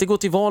kan inte gå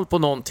till val på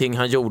någonting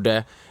han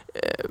gjorde.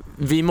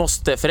 Vi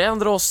måste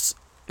förändra oss.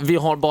 Vi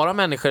har bara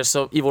människor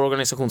i vår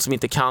organisation som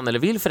inte kan eller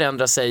vill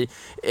förändra sig.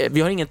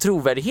 Vi har ingen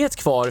trovärdighet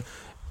kvar,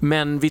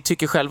 men vi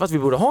tycker själva att vi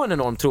borde ha en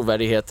enorm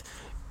trovärdighet.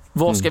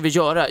 Vad ska vi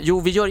göra? Jo,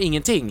 vi gör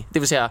ingenting. Det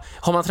vill säga,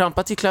 har man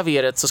trampat i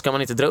klaveret så ska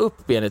man inte dra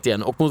upp benet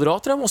igen. Och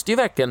Moderaterna måste ju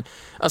verkligen...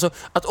 Alltså,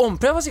 att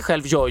ompröva sig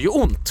själv gör ju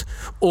ont.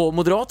 Och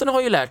Moderaterna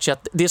har ju lärt sig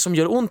att det som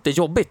gör ont är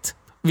jobbigt.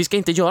 Vi ska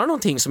inte göra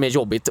någonting som är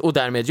jobbigt och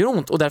därmed gör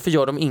ont. Och därför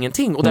gör de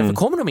ingenting. Och därför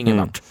kommer de ingen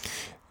vart.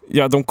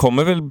 Ja, de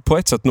kommer väl på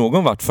ett sätt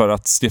någon vart för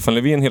att Stefan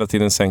Löfven hela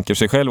tiden sänker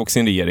sig själv och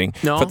sin regering.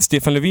 Ja. För att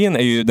Stefan Löfven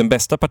är ju den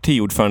bästa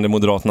partiordförande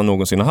Moderaterna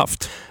någonsin har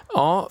haft.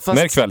 Ja, fast...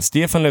 Märk väl,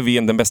 Stefan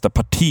Löfven den bästa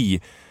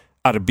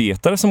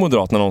partiarbetare som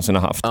Moderaterna någonsin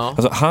har haft. Ja.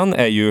 Alltså, han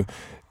är ju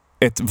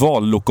ett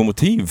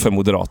vallokomotiv för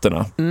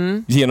Moderaterna.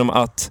 Genom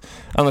att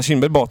Anna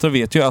Kinberg Batra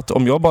vet ju att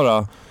om jag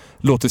bara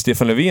låter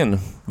Stefan Löfven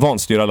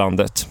vanstyra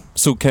landet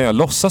så kan jag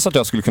låtsas att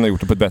jag skulle kunna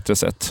gjort det på ett bättre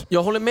sätt.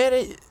 Jag håller med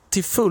dig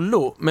till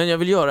fullo, men jag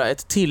vill göra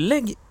ett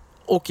tillägg.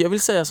 Och jag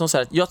vill säga som så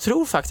här, jag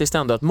tror faktiskt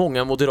ändå att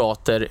många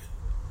moderater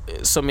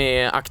som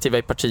är aktiva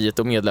i partiet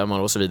och medlemmar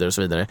och så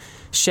vidare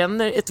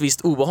känner ett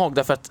visst obehag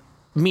därför att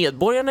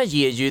medborgarna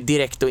ger ju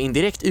direkt och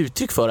indirekt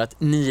uttryck för att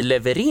ni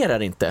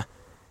levererar inte.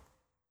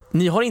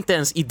 Ni har inte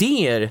ens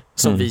idéer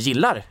som vi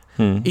gillar.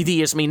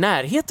 Idéer som är i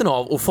närheten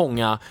av att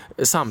fånga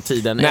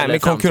samtiden. Nej, men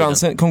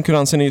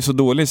konkurrensen är ju så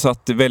dålig så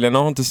att väljarna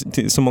har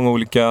inte så många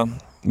olika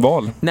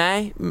val.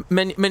 Nej,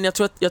 men jag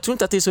tror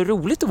inte att det är så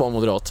roligt att vara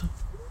moderat.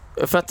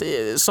 För att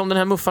som den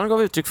här muffaren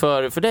gav uttryck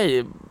för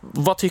dig,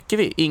 vad tycker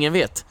vi? Ingen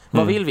vet.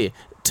 Vad vill vi?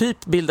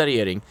 Typ bilda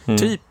regering.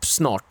 Typ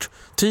snart.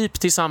 Typ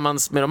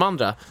tillsammans med de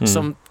andra.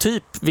 Som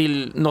typ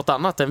vill något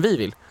annat än vi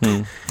vill.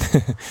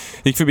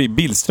 Gick förbi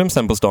Billström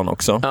sen på stan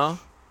också. Ja.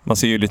 Man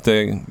ser ju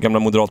lite gamla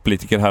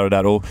moderatpolitiker här och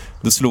där. Och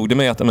då slog det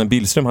mig att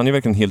Billström, han är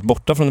verkligen helt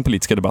borta från den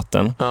politiska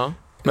debatten. Ja.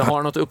 Men har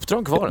han något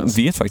uppdrag kvar ens?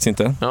 Vet faktiskt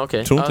inte. Ja,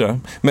 okay. Tror inte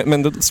det.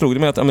 Men då slog det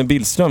mig att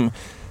Billström,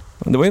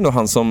 det var ju ändå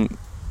han som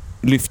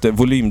lyfte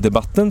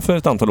volymdebatten för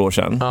ett antal år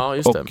sedan. Ja,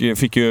 just det. Och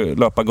fick ju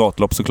löpa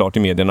gatlopp såklart i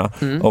medierna.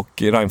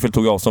 Och Reinfeldt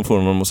tog avstånd från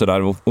honom och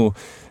sådär. Och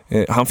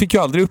han fick ju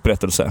aldrig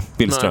upprättelse,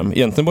 Billström. Nej.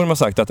 Egentligen borde man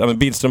sagt att men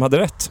Billström hade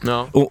rätt.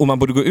 Ja. Och man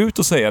borde gå ut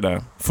och säga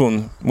det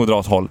från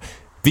moderat håll.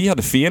 Vi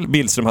hade fel,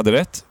 Billström hade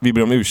rätt. Vi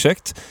ber om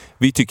ursäkt.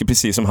 Vi tycker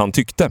precis som han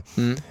tyckte.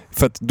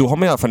 För att då har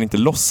man i alla fall inte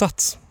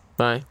låtsats.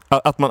 Nej.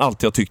 Att man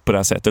alltid har tyckt på det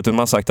här sättet. Utan man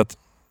har sagt att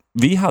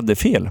vi hade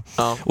fel.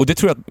 Ja. Och det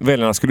tror jag att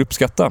väljarna skulle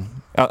uppskatta.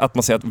 Att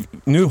man säger att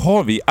nu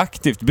har vi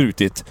aktivt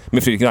brutit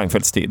med Fredrik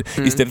Reinfeldts tid.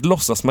 Istället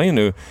låtsas man ju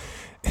nu...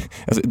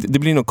 Alltså, det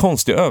blir någon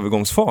konstig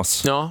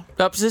övergångsfas. Ja,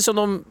 precis som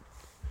de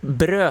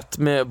bröt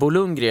med Bo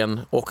Lundgren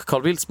och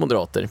Carl Bildts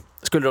moderater.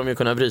 Skulle de ju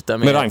kunna bryta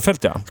med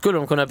Reinfeldt, ja. Skulle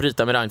de kunna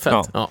bryta med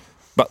Reinfeldt, ja.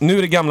 Nu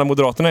är det gamla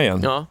Moderaterna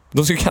igen. Ja.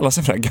 De ska kalla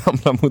sig för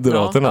gamla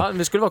Moderaterna. Ja,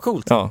 det skulle vara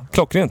coolt. Ja,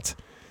 klockrent.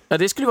 Ja,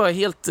 det skulle vara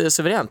helt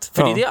suveränt.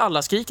 För det är det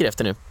alla skriker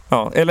efter nu.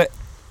 Ja, eller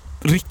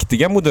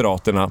riktiga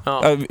Moderaterna.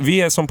 Ja.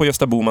 Vi är som på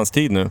Gösta Bomans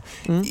tid nu.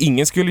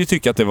 Ingen skulle ju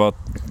tycka att det var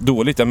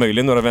dåligt. Ja,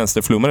 möjligen några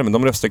vänsterflummare, men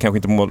de röstar kanske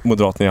inte på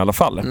Moderaterna i alla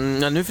fall.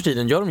 Ja, nu för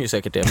tiden gör de ju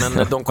säkert det,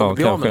 men de kommer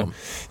bli av med dem.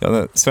 Ja,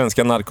 den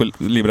svenska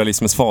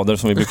narkoliberalismens fader,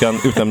 som vi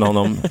brukar utnämna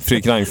honom,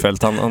 Fredrik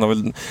Reinfeldt, han har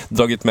väl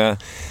dragit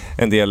med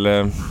en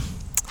del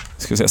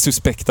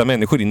suspekta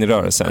människor in i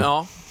rörelsen.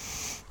 Ja.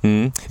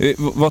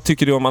 Vad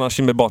tycker du om Anna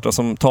Kinberg Batra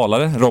som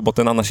talare?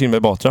 Roboten Anna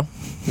Kinberg Batra?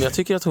 Jag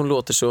tycker att hon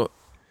låter så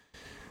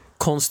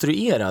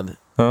konstruerad.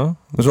 Ja,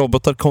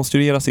 robotar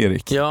konstrueras,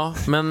 Erik. Ja,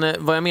 men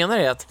vad jag menar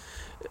är att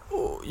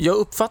jag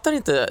uppfattar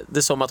inte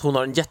det som att hon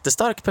har en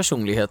jättestark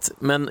personlighet,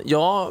 men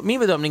min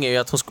bedömning är ju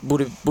att hon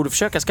borde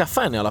försöka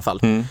skaffa en i alla fall.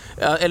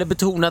 Eller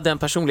betona den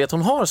personlighet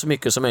hon har så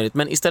mycket som möjligt,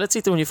 men istället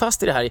sitter hon ju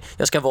fast i det här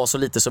jag ska vara så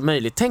lite som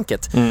möjligt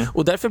tänket.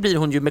 Och därför blir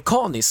hon ju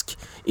mekanisk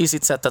i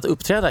sitt sätt att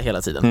uppträda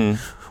hela tiden.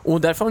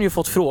 Och därför har hon ju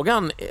fått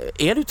frågan,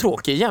 är du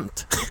tråkig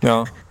jämt?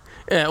 Ja.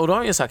 Och då har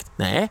han ju sagt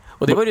nej.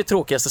 Och det var det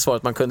tråkigaste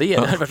svaret man kunde ge.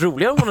 Det hade varit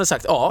roligare om hon hade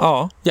sagt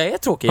jag är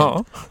tråkig.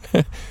 Ja.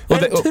 Jag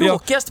är den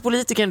tråkigaste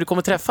politikern du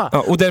kommer träffa.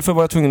 Ja, och därför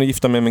var jag tvungen att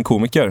gifta mig med en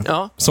komiker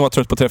som var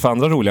trött på att träffa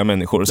andra roliga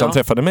människor. Så han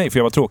träffade mig för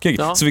jag var tråkig.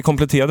 Så vi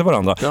kompletterade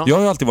varandra. Jag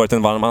har ju alltid varit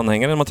en varm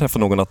anhängare när man träffar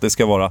någon att det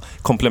ska vara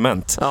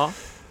komplement.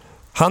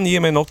 Han ger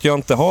mig något jag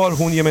inte har,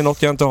 hon ger mig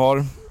något jag inte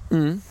har.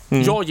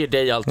 Jag ger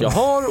dig allt jag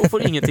har och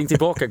får ingenting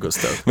tillbaka,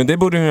 Gustav. Men det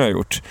borde hon ha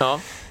gjort.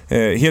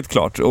 Helt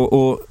klart.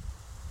 Och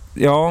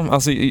ja,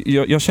 alltså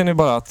jag känner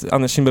bara att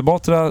Anna Kinberg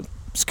Batra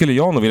skulle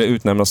jag nog vilja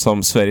utnämna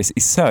som Sveriges i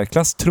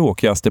särklass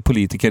tråkigaste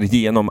politiker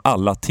genom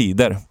alla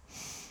tider.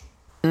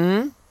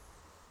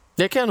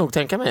 Det kan jag nog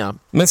tänka mig, ja.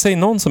 Men säg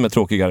någon som är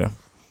tråkigare.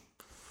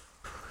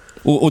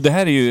 Och det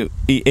här är ju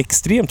i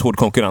extremt hård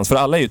konkurrens, för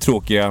alla är ju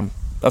tråkiga.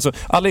 Alltså,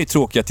 alla är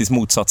tråkiga tills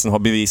motsatsen har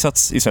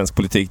bevisats i svensk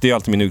politik. Det är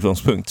alltid min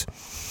utgångspunkt.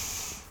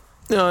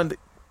 Ja,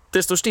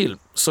 det står still.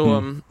 Så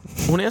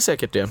hon är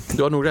säkert det.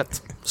 Du har nog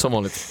rätt, som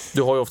vanligt.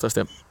 Du har ju oftast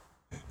det.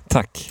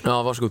 Tack.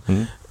 Ja, varsågod.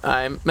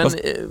 Nej, men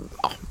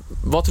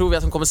vad tror vi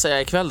att hon kommer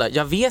säga ikväll där?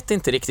 Jag vet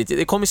inte riktigt.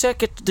 Det kommer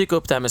säkert dyka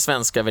upp det här med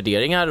svenska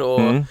värderingar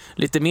och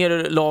lite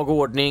mer lag och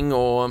ordning.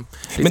 Och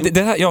men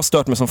det här, jag har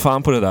stört mig som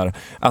fan på det där.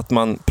 Att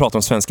man pratar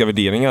om svenska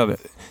värderingar.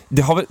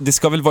 Det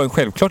ska väl vara en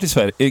självklart i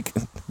Sverige.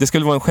 Det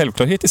skulle vara en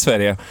självklarhet i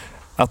Sverige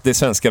att det är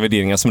svenska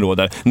värderingar som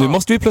råder. Nu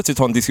måste vi plötsligt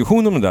ha en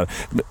diskussion om det där.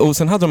 Och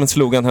sen hade de en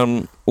slogan här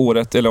om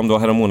året, eller om det var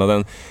här om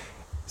månaden.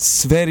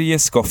 Sverige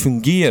ska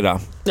fungera,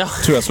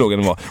 tror jag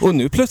sloganen var. Och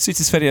nu plötsligt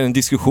i Sverige är en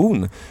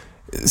diskussion.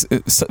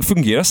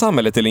 Fungerar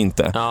samhället eller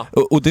inte?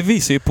 Och det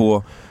visar ju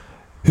på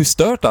hur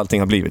stört allting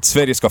har blivit.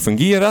 Sverige ska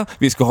fungera,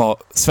 vi ska ha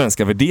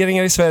svenska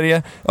värderingar i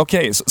Sverige.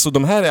 Okej, så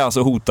de här är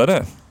alltså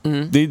hotade.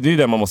 Det är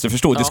det man måste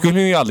förstå. Det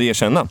skulle ju aldrig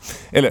erkänna.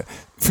 Eller,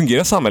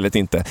 fungerar samhället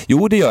inte?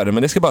 Jo, det gör det,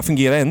 men det ska bara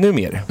fungera ännu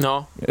mer.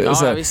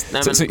 Visst.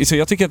 Nej, men... så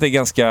jag tycker att det är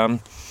ganska...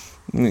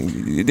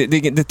 Det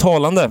är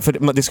talande,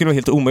 för det skulle vara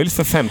helt omöjligt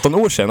för 15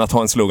 år sedan att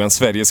ha en slogan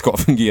Sverige ska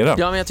fungera.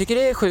 Ja, men jag tycker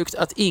det är sjukt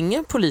att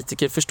ingen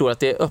politiker förstår att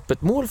det är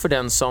öppet mål för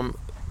den som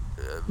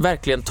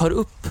verkligen tar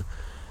upp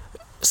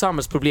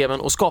samhällsproblemen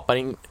och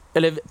skapar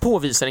eller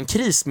påvisar en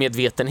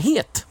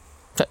krismedvetenhet.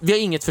 Vi har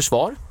inget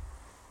försvar.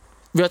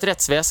 Vi har ett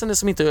rättsväsende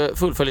som inte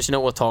fullföljer sina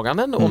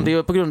åtaganden. Om det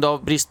är på grund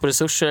av brist på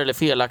resurser eller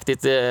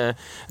felaktigt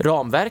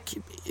ramverk,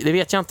 det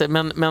vet jag inte.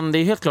 Men det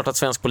är helt klart att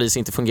svensk polis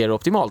inte fungerar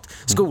optimalt.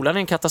 Skolan är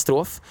en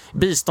katastrof.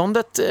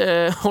 Biståndet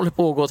håller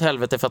på att gå åt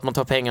helvete för att man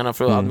tar pengarna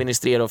för att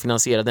administrera och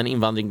finansiera den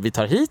invandring vi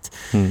tar hit.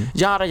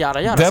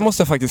 Jara. Där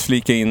måste jag faktiskt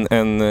flika in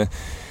en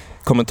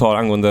kommentar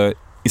angående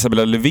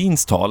Isabella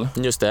Lövins tal.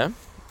 Just det.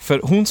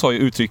 För hon sa ju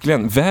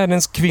uttryckligen,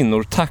 världens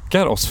kvinnor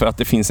tackar oss för att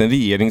det finns en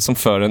regering som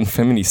för en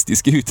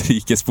feministisk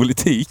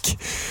utrikespolitik.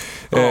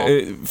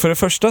 För det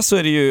första så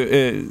är det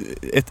ju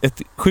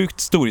ett sjukt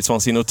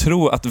storhetsvansinne att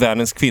tro att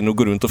världens kvinnor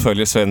går runt och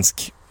följer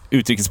svensk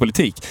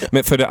utrikespolitik.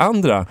 Men för det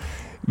andra,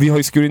 vi har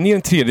ju skurit ner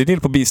en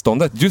tredjedel på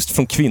biståndet just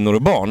från kvinnor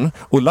och barn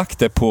och lagt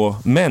det på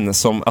män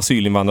som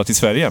asylinvandrar till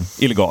Sverige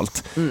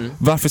illegalt.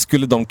 Varför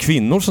skulle de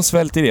kvinnor som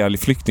svälter ihjäl i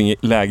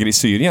flyktingläger i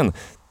Syrien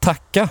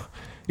tacka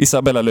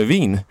Isabella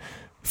Lövin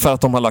för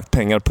att de har lagt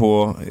pengar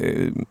på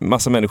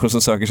massa människor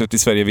som söker sig till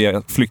Sverige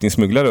via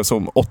flyktingsmugglare, och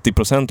som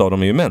 80% av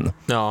dem är ju män.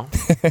 Ja.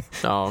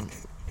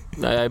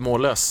 Jag är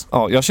mållös.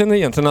 Ja, jag känner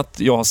egentligen att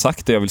jag har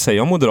sagt det jag vill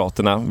säga om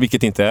Moderaterna,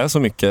 vilket inte är så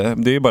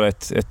mycket. Det är ju bara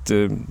ett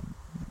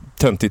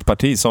töntigt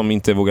parti som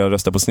inte vågar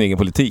rösta på sin egen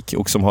politik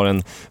och som har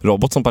en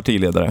robot som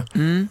partiledare.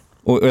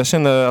 Och jag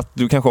känner att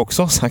du kanske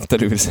också har sagt det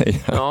du vill säga.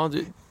 Ja,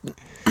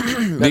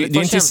 det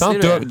är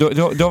intressant.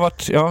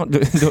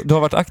 Du har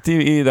varit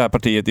aktiv i det här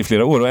partiet i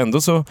flera år, och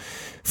ändå så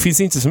finns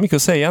det inte så mycket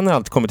att säga när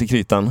allt kommer till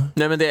kritan.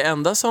 Nej, men det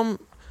enda som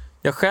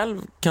jag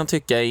själv kan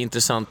tycka är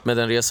intressant med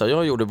den resa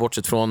jag gjorde,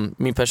 bortsett från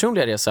min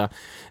personliga resa,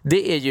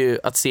 det är ju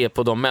att se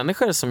på de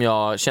människor som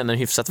jag känner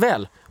hyfsat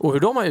väl och hur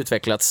de har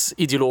utvecklats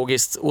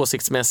ideologiskt,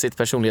 åsiktsmässigt,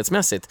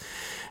 personlighetsmässigt.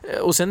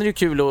 Och sen är det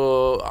kul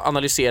att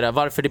analysera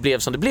varför det blev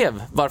som det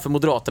blev, varför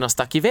Moderaterna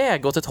stack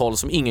iväg åt ett håll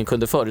som ingen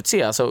kunde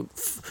förutse. Alltså,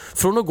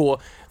 från att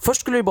gå,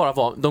 först skulle det bara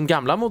vara de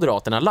gamla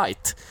Moderaterna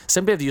light,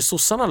 sen blev det ju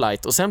sossarna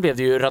light, och sen blev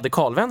det ju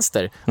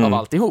radikalvänster av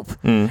alltihop.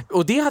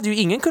 Och det hade ju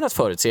ingen kunnat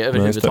förutse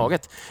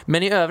överhuvudtaget.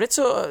 Men i övrigt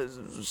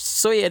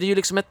så är det ju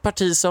liksom ett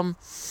parti som,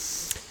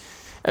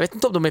 jag vet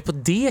inte om de är på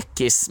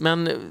dekis,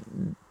 men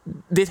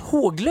det är ett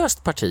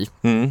håglöst parti.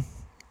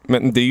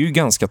 Men det är ju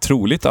ganska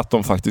troligt att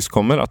de faktiskt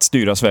kommer att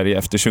styra Sverige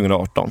efter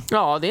 2018.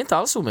 Ja, det är inte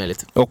alls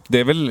omöjligt. Och det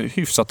är väl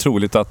hyfsat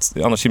troligt att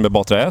Anna Kinberg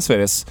Batra är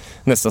Sveriges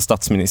nästa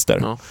statsminister.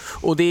 Ja.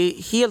 Och det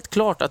är helt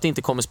klart att det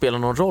inte kommer spela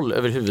någon roll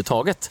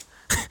överhuvudtaget.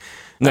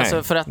 Nej,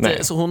 alltså för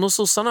att så hon och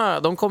sossarna,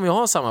 de kommer ju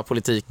ha samma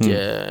politik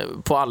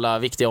på alla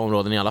viktiga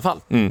områden i alla fall.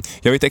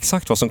 Jag vet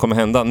exakt vad som kommer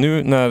hända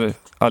nu när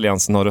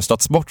alliansen har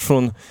röstats bort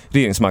från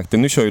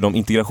regeringsmakten. Nu kör ju de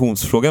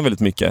integrationsfrågan väldigt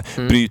mycket.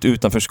 Bryt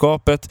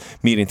utanförskapet,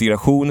 mer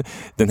integration.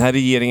 Den här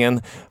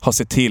regeringen har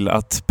sett till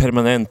att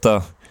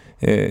permanenta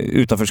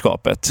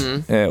utanförskapet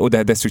och det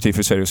är destruktivt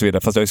för Sverige och så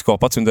vidare, fast det har ju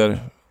skapats under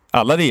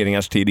alla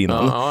regeringars tid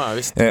innan. Ja,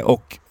 visst.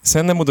 Och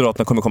sen när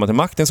Moderaterna kommer komma till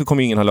makten så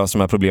kommer ingen ha löst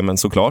de här problemen,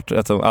 såklart.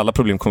 Alla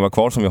problem kommer vara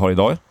kvar som vi har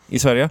idag i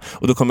Sverige.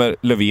 Och då kommer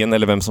Löfven,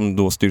 eller vem som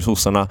då styr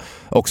sossarna,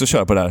 också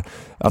köra på det här.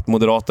 Att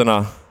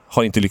Moderaterna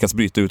har inte lyckats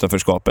bryta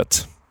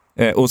utanförskapet.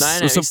 Och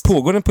så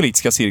pågår den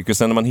politiska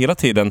cirkusen när man hela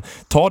tiden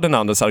tar den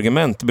andras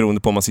argument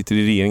beroende på om man sitter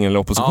i regeringen eller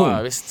opposition.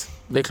 Ja, visst.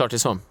 Det är klart det är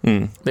så.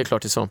 Det är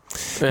klart det är så.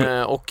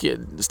 Och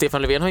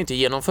Stefan Löfven har inte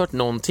genomfört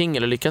någonting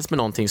eller lyckats med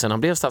någonting sedan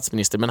han blev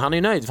statsminister, men han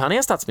är nöjd för han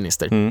är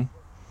statsminister.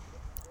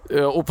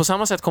 Och på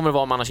samma sätt kommer det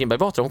vara med Anna Kinberg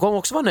Batra. Hon kommer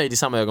också vara nöjd i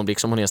samma ögonblick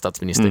som hon är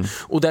statsminister.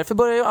 Och därför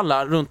börjar ju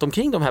alla runt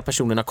omkring de här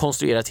personerna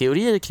konstruera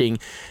teorier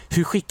kring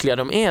hur skickliga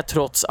de är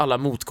trots alla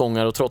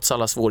motgångar och trots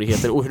alla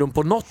svårigheter, och hur de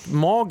på något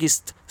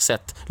magiskt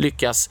sätt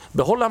lyckas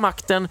behålla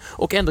makten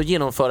och ändå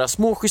genomföra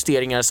små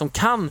justeringar som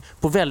kan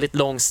på väldigt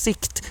lång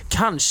sikt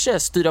kanske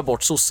styra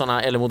bort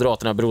sossarna eller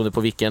Moderaterna beroende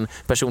på vilken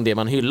person det är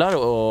man hyllar.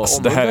 Och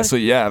alltså, det här är så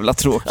jävla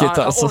tråkigt.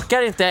 Jag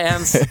orkar inte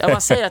ens. Jag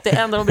bara säger att det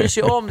enda de bryr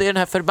sig om, det är den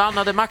här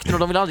förbannade makten, och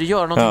de vill aldrig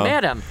göra någonting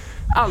med den.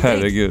 Aldrig.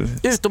 Herregud.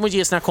 Utom att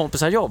ge sina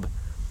kompisar jobb.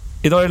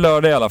 Idag är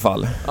lördag i alla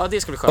fall. Ja,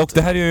 det ska bli skönt. Och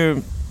det här är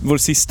ju vår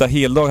sista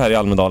heldag här i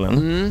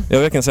Almedalen. Jag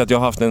verkar säga att jag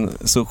har haft en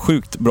så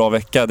sjukt bra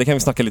vecka. Det kan vi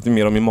snacka lite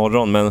mer om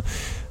imorgon, men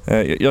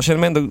jag känner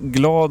mig ändå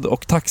glad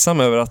och tacksam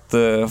över att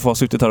få ha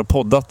suttit här och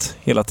poddat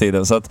hela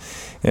tiden. Så att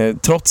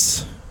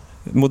trots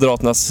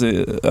Moderaternas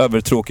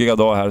övertråkiga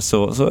dag här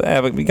så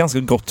är vi ganska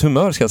gott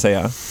humör, ska jag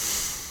säga.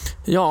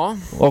 Ja.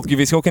 Och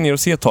vi ska åka ner och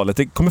se talet.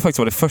 Det kommer faktiskt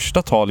vara det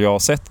första tal jag har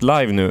sett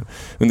live nu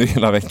under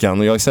hela veckan.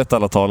 Och jag har sett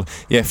alla tal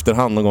i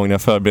efterhand någon gång när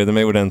jag förbereder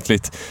mig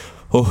ordentligt.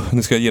 Och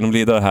nu ska jag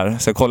genomlida det här.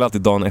 Så jag kollar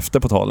alltid dagen efter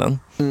på talen.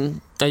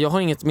 Jag har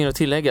inget mer att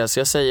tillägga, så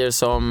jag säger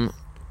som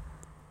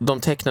de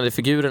tecknade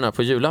figurerna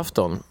på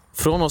julafton.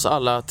 Från oss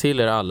alla till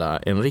er alla,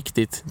 en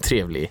riktigt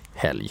trevlig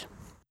helg.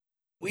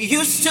 We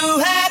used to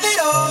have it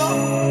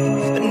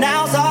all, but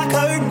now's our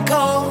curtain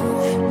call.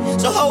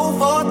 So hold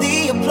for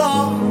the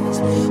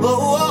applause,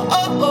 oh, oh,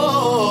 oh,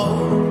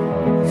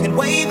 oh. And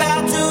wave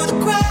out to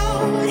the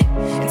crowd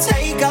and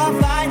take our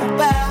final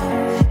bow.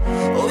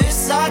 Oh,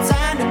 it's our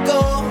time to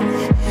go,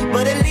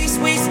 but at least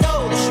we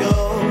stole the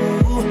show.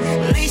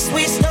 At least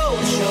we stole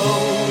the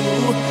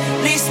show.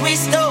 At least we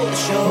stole the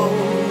show.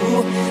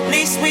 At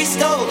least we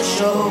stole the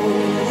show.